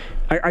 because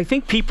I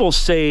think people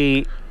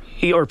say,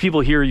 or people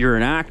hear you're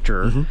an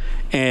actor,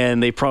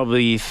 and they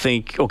probably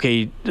think,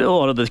 okay, a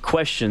lot of the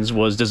questions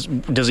was,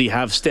 does he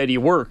have steady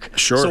work?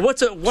 Sure. So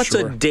what's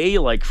a day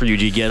like for you?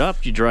 Do you get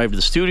up, do you drive to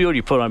the studio, do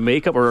you put on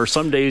makeup, or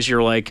some days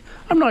you're like,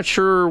 I'm not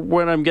sure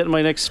when I'm getting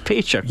my next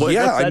paycheck? What's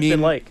that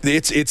been like?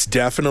 It's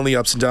definitely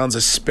ups and downs,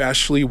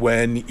 especially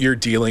when you're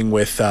dealing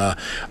with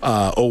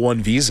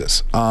O1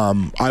 visas.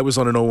 I was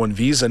on an O1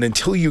 visa, and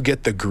until you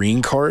get the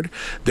green card,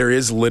 there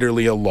is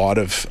literally a lot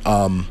of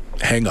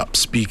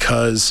hang-ups,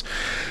 because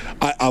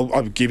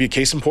I'll give you a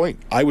case in point.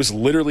 I was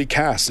literally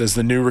cast as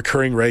the new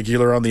recurring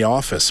regular on The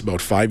Office about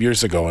 5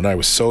 years ago, and I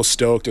was so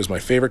stoked. It was my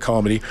favorite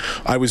comedy.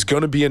 I was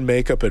going to be in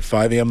makeup at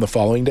 5 a.m. the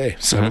following day,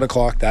 7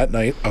 o'clock that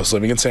night. I was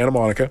living in Santa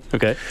Monica.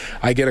 Okay.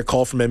 I get a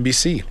call from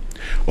NBC.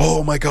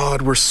 Oh my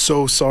God, we're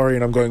so sorry.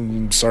 And I'm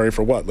going, sorry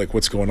for what? Like,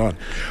 what's going on?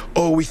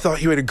 Oh, we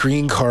thought you had a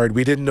green card.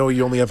 We didn't know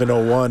you only have an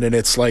O1, and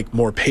it's like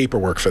more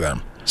paperwork for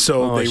them.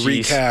 So they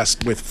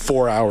recast with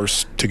 4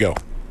 hours to go.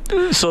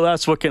 So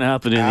that's what can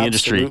happen in the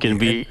industry. It can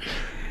be.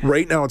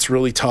 Right now it's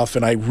really tough,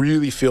 and I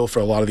really feel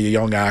for a lot of the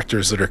young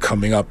actors that are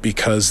coming up,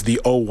 because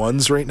the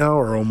O1s right now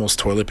are almost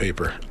toilet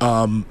paper.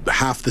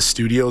 Half the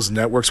studios and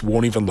networks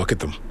won't even look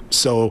at them.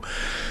 So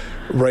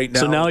right now.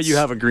 So now you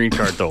have a green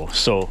card, though.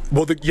 So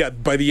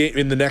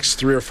in the next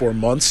 3 or 4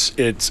 months,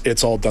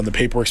 it's all done. The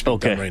paperwork's been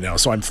done right now.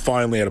 So I'm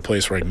finally at a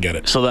place where I can get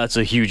it. So that's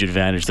a huge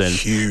advantage then.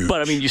 Huge.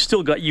 But I mean, you've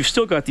still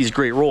got these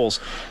great roles.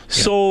 Yeah.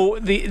 So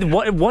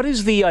what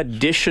is the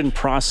audition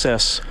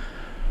process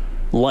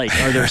like?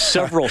 Are there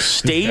several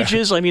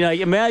stages? I mean, I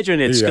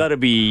imagine it's got to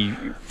be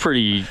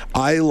pretty.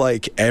 I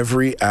like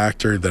every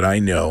actor that I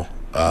know,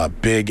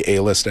 big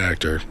A-list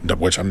actor,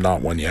 which I'm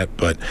not one yet,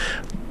 but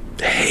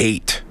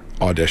hate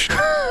auditioning.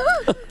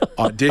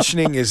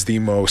 Auditioning is the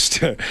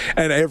most,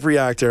 and every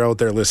actor out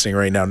there listening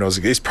right now knows,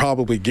 is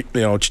probably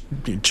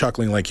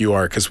chuckling like you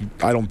are, because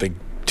I don't think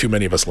too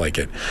many of us like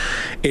it.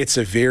 It's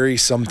a very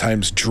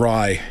sometimes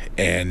dry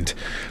and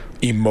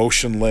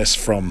emotionless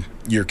from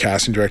your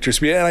casting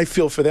directors, and I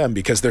feel for them,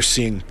 because they're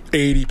seeing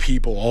 80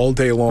 people all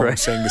day long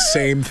saying the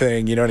same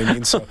thing. You know what I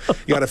mean? So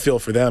you got to feel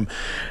for them.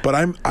 But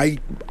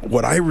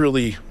what I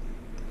really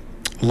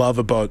love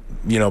about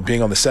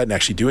being on the set and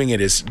actually doing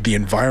it is the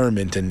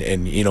environment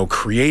and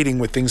creating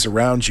with things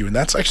around you, and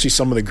that's actually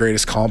some of the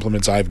greatest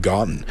compliments I've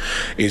gotten.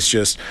 Is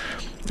just,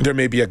 there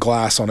may be a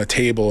glass on a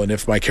table, and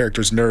if my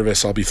character's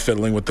nervous, I'll be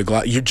fiddling with the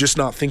glass. You're just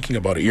not thinking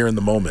about it. You're in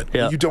the moment.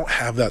 Yeah. You don't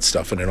have that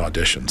stuff in an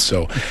audition,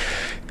 so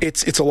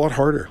it's a lot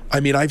harder. I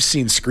mean, I've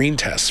seen screen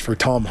tests for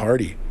Tom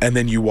Hardy, and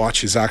then you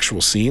watch his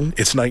actual scene.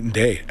 It's night and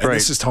day. And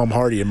this is Tom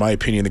Hardy, in my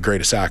opinion, the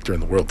greatest actor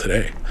in the world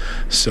today.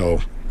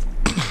 So.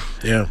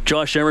 Yeah.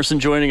 Josh Emerson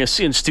joining us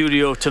in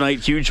studio tonight.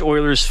 Huge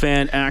Oilers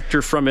fan,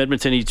 actor from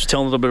Edmonton. He's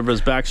telling a little bit of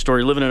his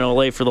backstory, living in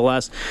LA for the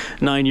last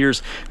 9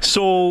 years.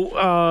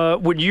 So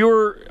when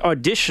you're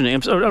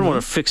auditioning, I don't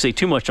want to fixate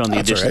too much on the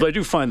auditions, but I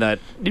do find that,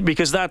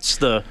 because that's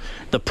the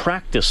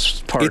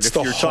practice part. It's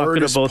the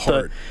hardest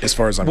part, as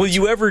far as I'm concerned. Will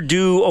you ever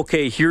do,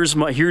 okay, here's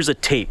a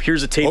tape.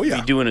 Here's a tape of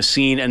me doing a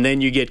scene, and then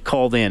you get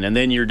called in, and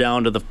then you're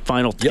down to the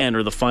final 10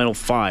 or the final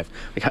 5.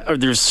 Like, are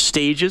there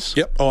stages?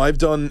 Yep. Oh,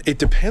 it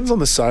depends on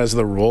the size of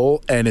the role,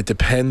 and it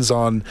depends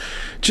on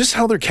just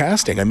how they're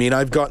casting. I mean,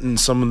 I've gotten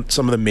some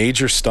of the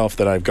major stuff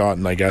that I've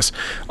gotten, I guess,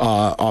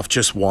 off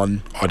just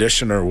one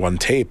audition or one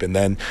tape, and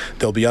then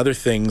there'll be other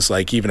things,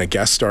 like even a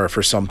guest star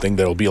for something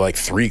that'll be like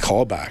 3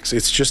 callbacks.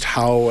 It's just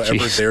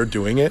however they're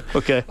doing it.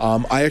 Okay.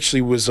 I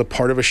actually was a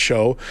part of a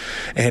show,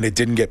 and it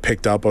didn't get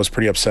picked up. I was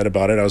pretty upset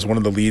about it. I was one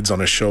of the leads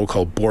on a show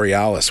called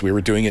Borealis. We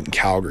were doing it in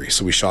Calgary,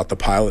 so we shot the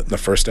pilot in the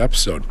first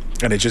episode.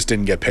 and it just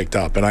didn't get picked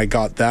up. And I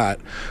got that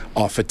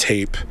off a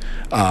tape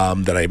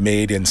that I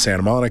made in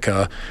Santa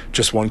Monica,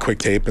 just one quick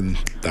tape, and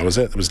that was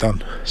it. It was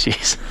done.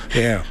 Jeez.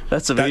 Yeah.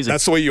 That's amazing.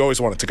 That's the way you always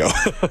want it to go.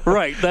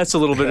 Right. That's a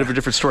little bit of a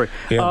different story.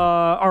 Yeah.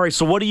 All right.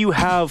 So what do you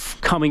have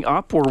coming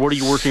up, or what are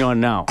you working on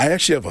now? I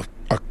actually have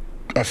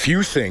a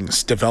few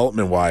things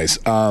development-wise.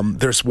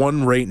 There's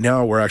one right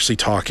now. We're actually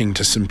talking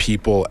to some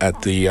people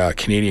at the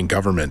Canadian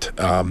government.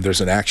 There's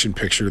an action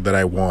picture that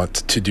I want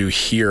to do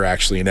here,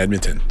 actually, in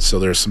Edmonton. So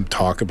there's some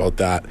talk about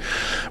that.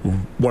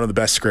 One of the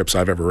best scripts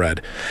I've ever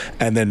read.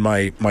 And then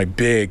my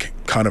big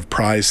kind of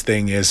prize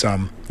thing is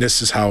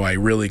this is how I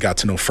really got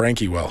to know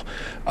Frankie well.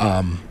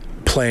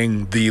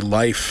 Playing the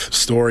life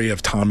story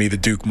of Tommy the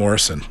Duke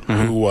Morrison,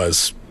 who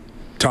was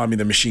Tommy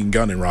the Machine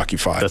Gun in Rocky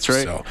V. That's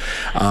right. So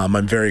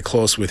I'm very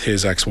close with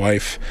his his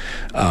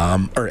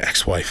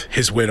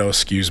widow,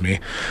 excuse me.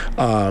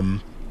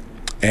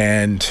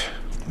 And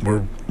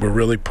we're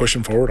really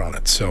pushing forward on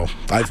it. So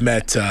I've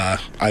met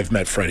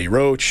Freddie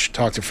Roach,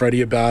 talked to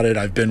Freddie about it.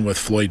 I've been with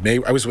Floyd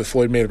Mayweather. I was with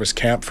Floyd Mayweather's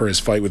camp for his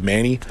fight with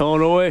Manny. Oh,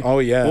 no way. Oh,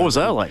 yeah. What was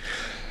that like?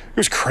 It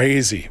was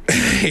crazy.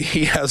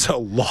 He has a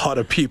lot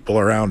of people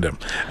around him.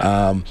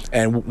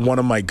 And one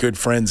of my good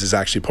friends is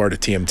actually part of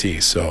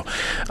TMT. So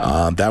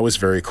that was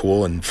very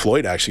cool. And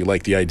Floyd actually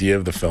liked the idea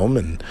of the film.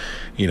 And,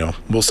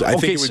 we'll see. I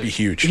think it would be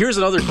huge. Here's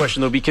another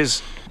question, though,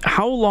 because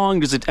how long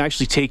does it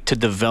actually take to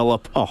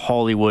develop a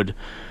Hollywood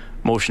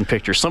motion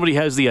picture? Somebody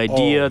has the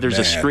idea, there's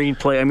a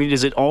screenplay. I mean,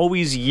 is it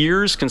always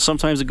years? Can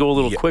sometimes it go a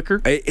little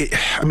quicker?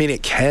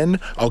 It can.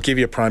 I'll give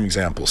you a prime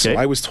example. So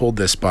I was told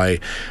this by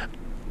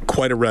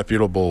quite a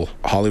reputable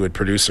Hollywood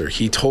producer.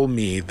 He told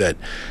me that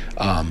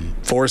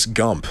Forrest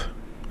Gump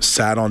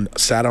sat on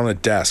a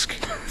desk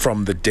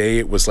from the day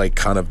it was like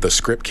kind of the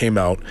script came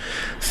out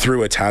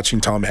through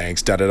attaching Tom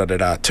Hanks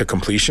to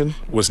completion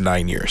was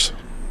 9 years.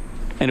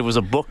 And it was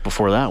a book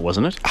before that,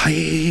 wasn't it?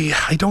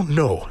 I don't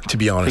know, to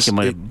be honest. I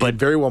think it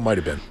very well might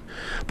have been.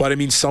 But I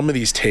mean, some of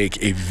these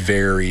take a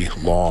very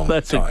long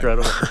That's time.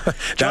 Incredible.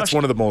 That's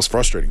one of the most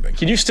frustrating things.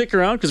 Can you stick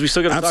around? Because we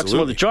still got to talk some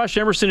more. Josh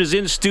Emerson is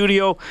in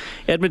studio,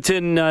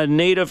 Edmonton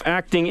native,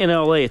 acting in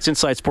LA. It's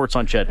Inside Sports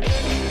on Ched.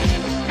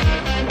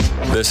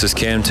 This is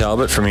Cam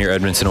Talbot from your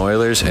Edmonton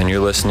Oilers, and you're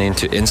listening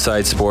to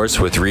Inside Sports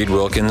with Reed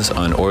Wilkins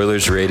on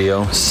Oilers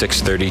Radio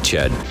 630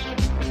 Ched.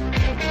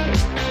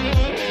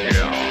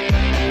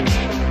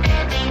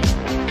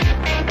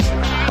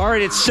 All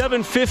right, it's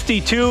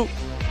 7:52.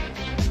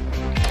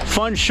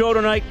 Fun show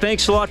tonight.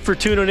 Thanks a lot for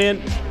tuning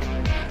in.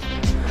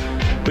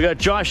 We got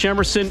Josh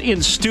Emerson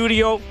in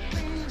studio.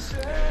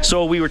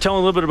 So we were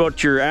telling a little bit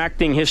about your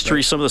acting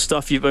history, some of the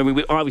stuff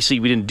obviously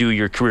we didn't do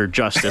your career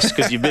justice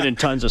because you've been in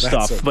tons of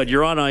stuff, okay. But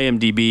you're on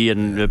IMDb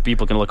and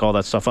people can look all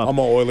that stuff up. I'm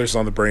all Oilers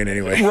on the brain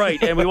anyway.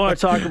 Right, and we want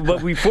to talk,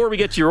 but before we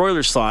get to your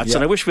Oilers thoughts,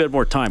 and I wish we had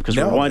more time because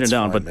we're winding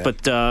down,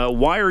 but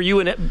why are you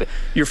in it?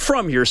 You're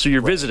from here, so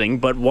you're visiting,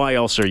 but why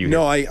else are you here?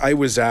 No, I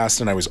was asked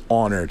and I was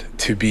honored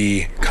to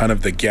be kind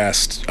of the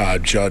guest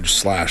judge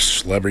 /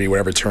 celebrity,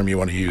 whatever term you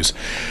want to use,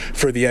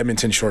 for the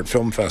Edmonton Short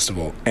Film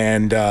Festival.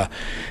 And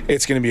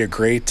it's going to be a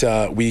great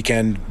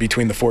weekend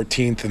between the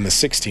 14th and the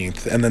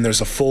 16th, and then there's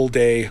a full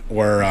day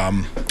where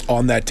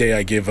on that day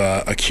I give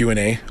a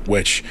Q&A,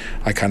 which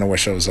I kind of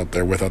wish I was up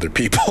there with other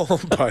people,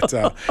 but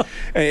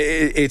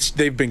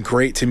they've been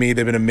great to me.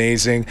 They've been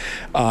amazing.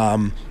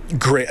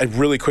 Great.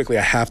 Really quickly,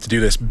 I have to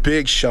do this.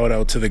 Big shout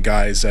out to the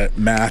guys at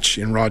Match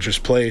in Rogers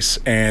Place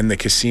and the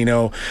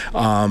casino.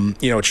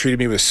 Treated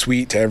me with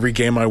sweet to every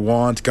game I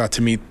want. Got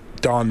to meet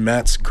Don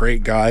Metz,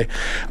 great guy.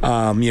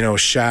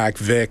 Shaq,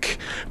 Vic,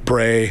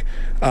 Bray,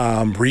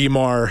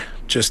 Remar,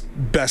 just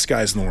best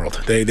guys in the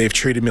world. They've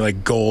treated me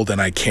like gold, and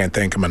I can't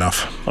thank them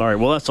enough. All right,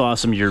 well, that's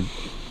awesome. You're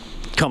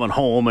coming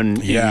home and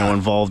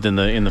involved in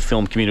the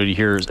film community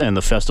here and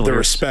the festival. The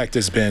respect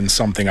has been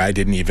something I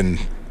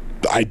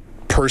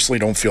personally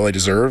don't feel I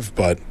deserve,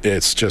 but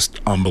it's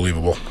just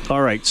unbelievable.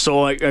 All right,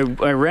 so I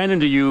ran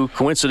into you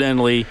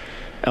coincidentally.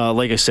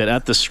 Like I said,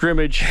 at the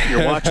scrimmage,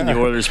 you're watching the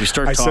Oilers. We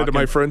start talking. I said to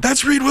my friend,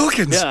 "That's Reed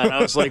Wilkins." Yeah, and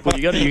I was like, "Well,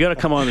 you got to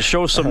come on the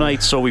show some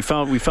nights." So we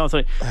found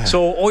tonight.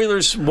 So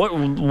Oilers, what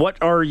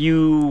are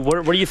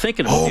you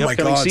thinking about the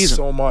upcoming season?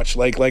 So much.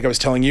 Like I was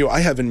telling you,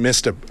 I haven't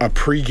missed a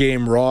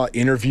pregame Raw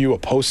interview, a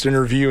post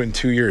interview in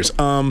 2 years.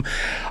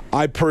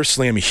 I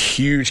personally am a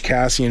huge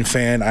Cassian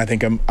fan. I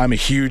think I'm a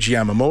huge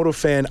Yamamoto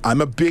fan. I'm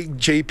a big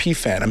JP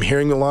fan. I'm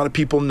hearing a lot of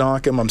people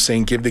knock him. I'm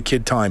saying give the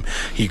kid time.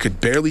 He could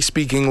barely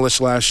speak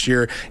English last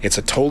year. It's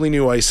a totally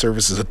new ice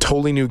surface. It's a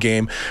totally new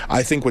game.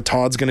 I think what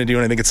Todd's going to do,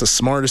 and I think it's the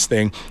smartest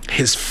thing,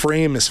 his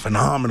frame is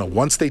phenomenal.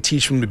 Once they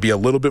teach him to be a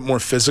little bit more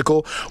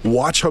physical,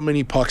 watch how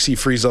many pucks he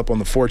frees up on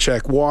the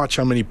forecheck. Watch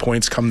how many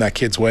points come that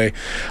kid's way.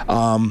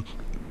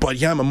 But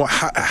yeah,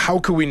 how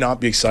could we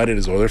not be excited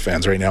as Oilers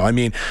fans right now? I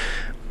mean,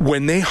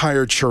 when they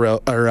hired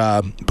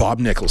Bob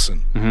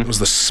Nicholson, it was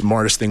the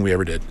smartest thing we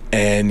ever did.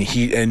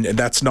 And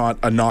that's not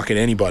a knock at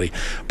anybody,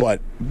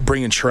 but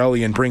bringing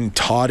Chiarelli and bringing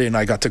Todd in,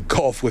 I got to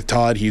golf with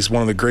Todd. He's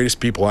one of the greatest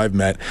people I've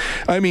met.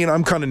 I mean,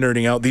 I'm kind of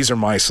nerding out. These are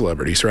my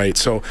celebrities, right?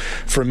 So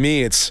for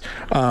me, it's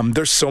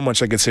there's so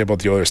much I could say about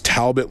the Oilers.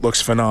 Talbot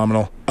looks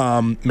phenomenal.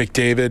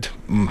 McDavid,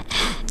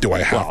 do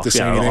I have to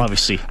say anything?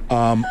 Obviously.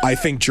 I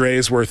think Dre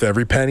is worth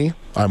every penny.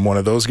 I'm one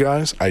of those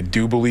guys. I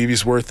do believe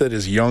he's worth it,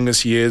 as young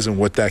as he is, and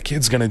what that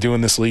kid's going to do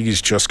in this league,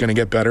 he's just going to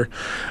get better.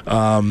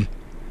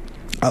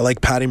 I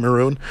like Patty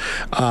Maroon.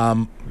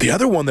 The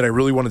other one that I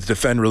really wanted to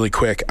defend really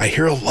quick, I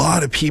hear a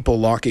lot of people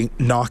knocking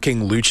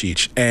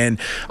Lucic, and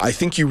I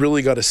think you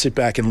really got to sit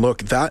back and look.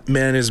 That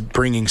man is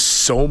bringing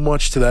so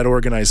much to that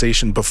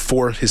organization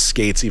before his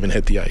skates even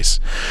hit the ice.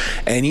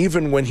 And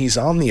even when he's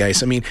on the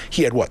ice, I mean,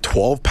 he had,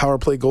 12 power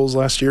play goals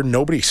last year?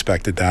 Nobody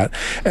expected that.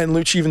 And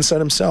Lucic even said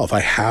himself, I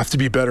have to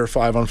be better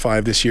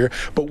 5-on-5 this year.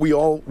 But we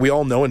all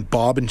know, and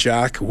Bob and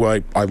Jack, who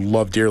I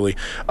love dearly,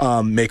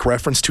 make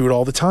reference to it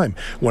all the time.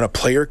 When a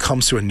player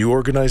comes to a new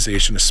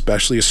organization,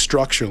 especially a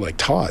structure like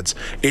Todd's,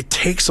 it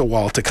takes a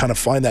while to kind of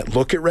find that.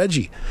 Look at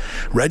Reggie.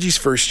 Reggie's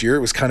first year, it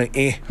was kind of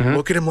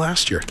Look at him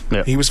last year.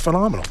 Yeah. He was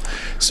phenomenal.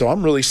 So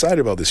I'm really excited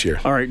about this year.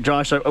 All right,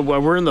 Josh,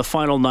 we're in the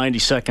final 90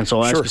 seconds.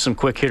 So I'll ask you some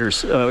quick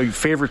hitters. Your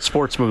favorite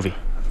sports movie?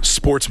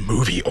 Sports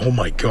movie? Oh,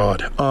 my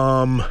God.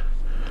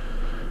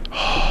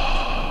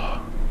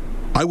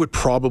 I would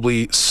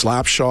probably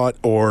Slapshot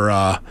or...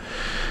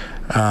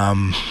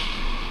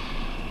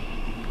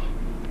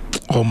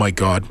 oh my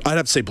God! I'd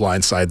have to say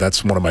Blindside.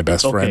 That's one of my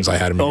best friends. I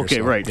had him here. Okay,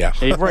 so, right. Yeah,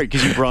 right.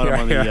 Because you brought him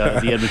on the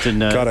Edmonton.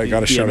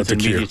 Gotta shout out to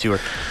media tour.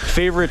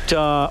 Favorite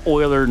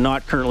Oiler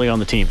not currently on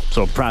the team.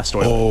 So past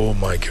Oiler. Oh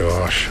my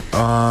gosh.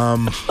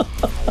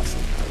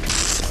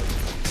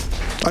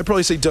 I'd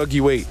probably say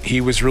Dougie Waite. He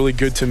was really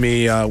good to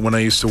me when I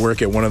used to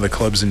work at one of the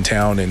clubs in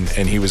town, and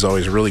he was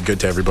always really good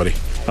to everybody.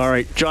 All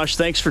right, Josh,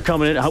 thanks for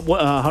coming in. How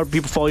do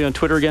people follow you on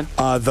Twitter again?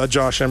 The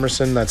Josh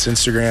Emerson. That's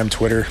Instagram,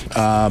 Twitter.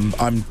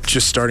 I'm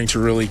just starting to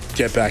really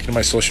get back into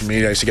my social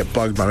media. I used to get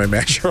bugged by my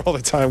manager all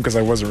the time because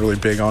I wasn't really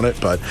big on it,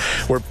 but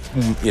we're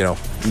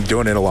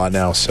doing it a lot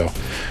now, so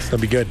that'll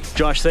be good.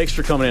 Josh, thanks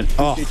for coming in.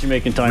 Appreciate you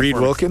making time Reed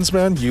for Wilkins,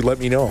 man, you let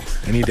me know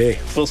any day.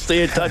 We'll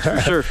stay in touch for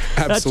sure.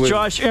 Absolutely.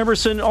 That's Josh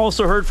Emerson.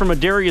 Also heard from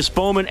Darius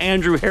Bowman,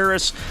 Andrew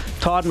Harris,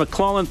 Todd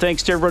McClellan.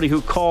 Thanks to everybody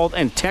who called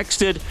and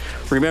texted.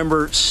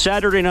 Remember,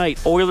 Saturday night,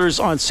 Oilers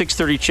on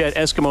 6:30 CHED,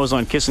 Eskimos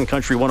on Kissin'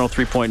 Country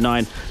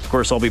 103.9. Of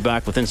course, I'll be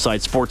back with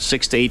Inside Sports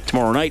 6 to 8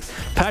 tomorrow night.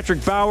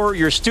 Patrick Bauer,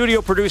 your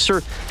studio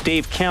producer.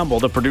 Dave Campbell,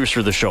 the producer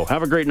of the show.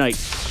 Have a great night.